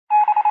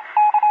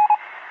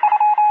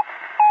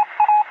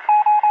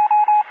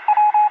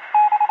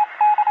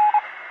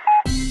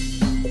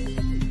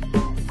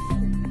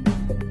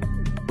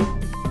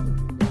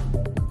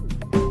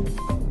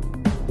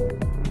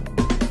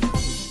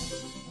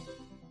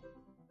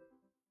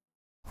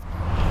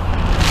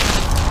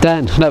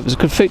Dan, that was a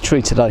good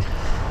victory today.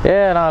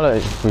 Yeah, no,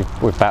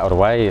 look, we've battled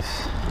away.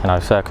 It's, you know,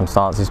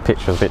 circumstances,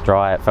 pitch was a bit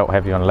dry, it felt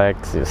heavy on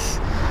legs. It's,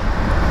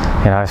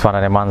 you know, it's one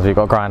of them ones we've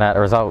got to grind out the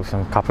results,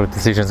 and a couple of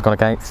decisions gone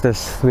against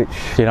us, which,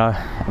 you know,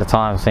 at the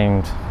time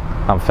seemed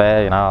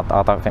unfair. You know,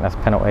 I don't think that's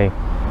a penalty.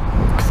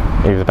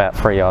 He was about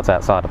 3 yards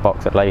outside the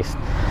box at least.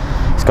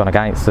 It's gone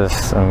against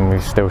us, and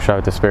we've still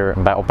showed the spirit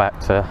and battled back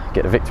to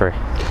get the victory.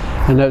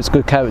 And those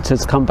good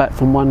characters come back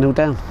from 1-0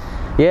 down.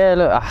 Yeah,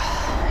 look,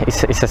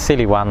 it's a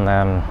silly one.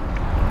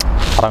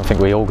 I don't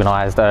think we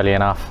organised early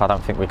enough. I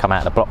don't think we come out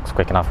of the blocks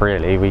quick enough,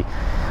 really. We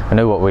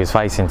knew what we was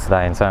facing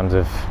today in terms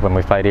of when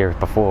we played here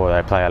before.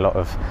 They play a lot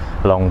of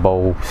long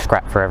ball,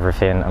 scrap for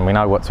everything, and we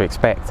know what to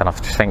expect. And I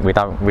just think we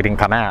didn't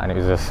come out, and it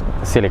was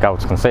a silly goal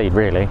to concede,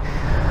 really.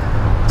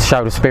 To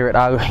show the spirit,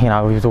 though, you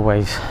know, we was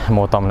always a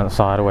more dominant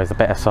side, always the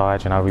better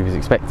side. You know, we was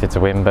expected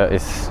to win, but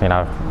it's, you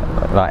know,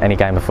 like any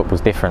game of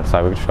football's different.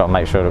 So we've just got to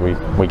make sure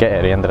that we get it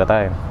at the end of the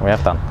day. And we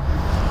have done.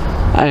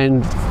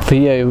 And for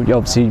you,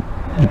 obviously,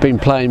 you've been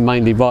playing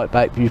mainly right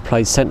back, but you've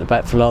played centre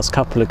back for the last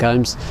couple of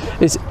games.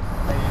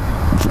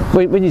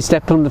 When you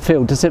step on the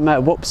field, does it matter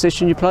what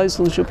position you play as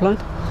long as you're playing?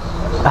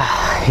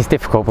 It's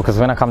difficult because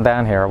when I come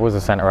down here, I was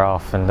a centre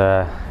half, and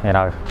you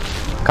know,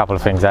 a couple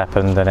of things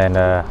happened, and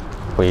then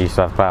we used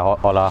to have a player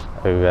Ola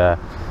who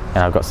you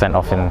know, got sent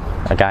off in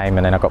a game,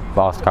 and then I got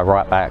asked to go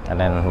right back. And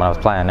then when I was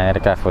playing there, the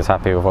gaffer was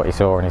happy with what he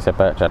saw, and he said,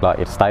 "Birch, I'd like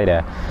you to stay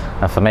there."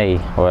 And for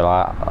me, well,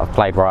 I've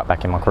played right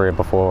back in my career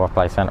before. I've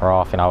played centre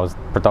half. You know, I was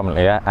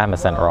predominantly am a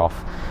centre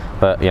half,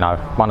 but you know,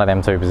 one of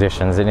them two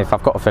positions. And if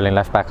I've got to fill in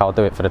left back, I'll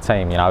do it for the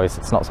team. You know,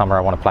 it's not somewhere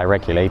I want to play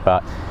regularly,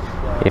 but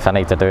if I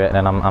need to do it,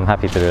 then I'm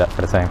happy to do that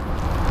for the team.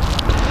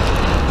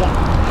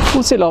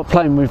 What's it like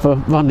playing with a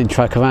running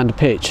track around the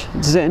pitch?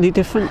 Is it any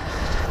different?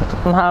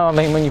 No, I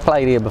mean, when you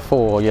played here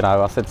before, you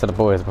know, I said to the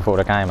boys before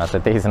the game, I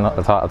said, these are not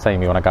the type of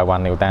team you want to go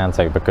 1-0 down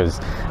to, because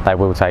they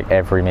will take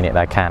every minute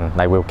they can.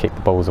 They will kick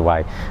the balls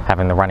away.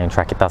 Having the running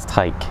track, it does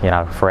take, you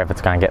know, forever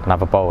to go and get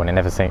another ball, and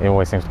it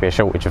always seems to be a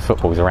shortage of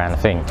footballs around the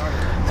thing.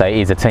 So it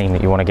is a team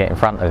that you want to get in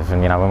front of,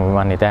 and you know, when we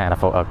won it down, I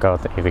thought, oh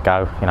God, here we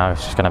go, you know,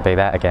 it's just going to be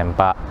that again.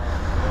 But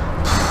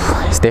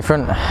it's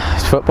different,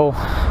 it's football.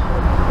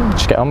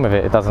 Just get on with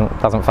it. It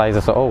doesn't faze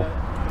us at all.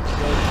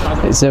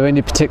 Is there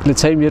any particular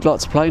team you'd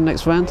like to play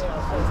next round?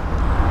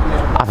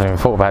 I haven't even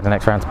thought about the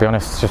next round, to be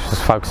honest.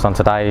 Just focused on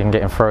today and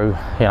getting through.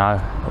 You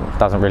know, it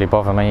doesn't really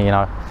bother me. You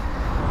know,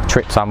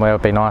 trip somewhere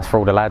would be nice for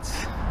all the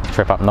lads.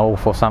 Trip up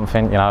north or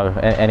something. You know,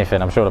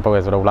 anything. I'm sure the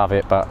boys would all love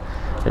it, but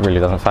it really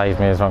doesn't faze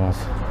me as long as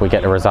we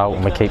get the result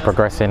and we keep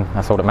progressing.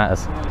 That's all that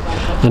matters.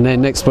 And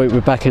then next week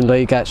we're back in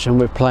league action.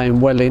 We're playing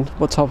Welling.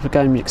 What type of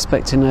game are you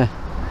expecting there?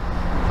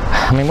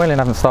 I mean, Welling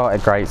haven't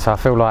started great, so I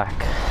feel like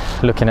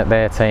looking at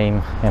their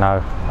team, you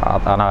know,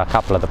 I know a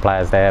couple of the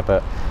players there,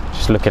 but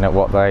just looking at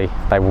what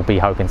they will be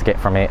hoping to get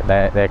from it,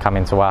 they're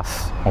coming to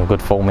us on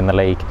good form in the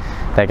league.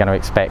 They're going to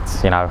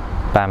expect, you know,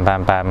 bam,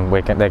 bam, bam,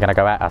 they're going to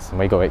go at us, and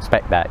we've got to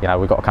expect that. You know,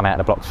 we've got to come out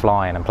of the blocks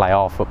flying and play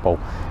our football.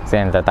 At the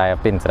end of the day,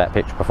 I've been to that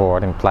pitch before. I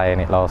didn't play in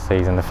it last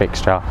season, the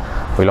fixture.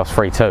 We lost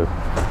 3-2,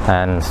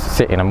 and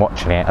sitting and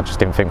watching it, I just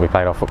didn't think we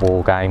played our football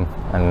all game,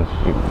 and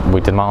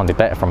we demanded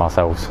better from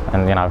ourselves.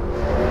 And you know,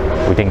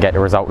 we didn't get the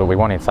result that we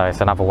wanted, so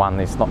it's another one.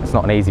 It's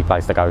not an easy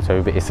place to go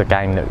to, but it's a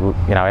game that,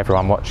 you know,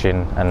 everyone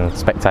watching and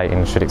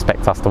spectating should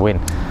expect us to win.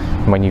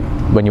 And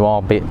when you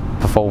are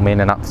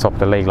performing and at the top of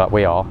the league like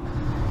we are,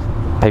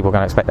 people are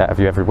going to expect that of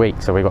you every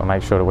week. So we've got to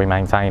make sure that we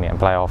maintain it and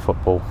play our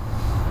football,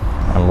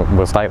 and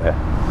we'll stay there.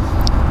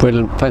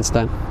 Brilliant, thanks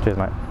Dan. Cheers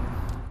mate.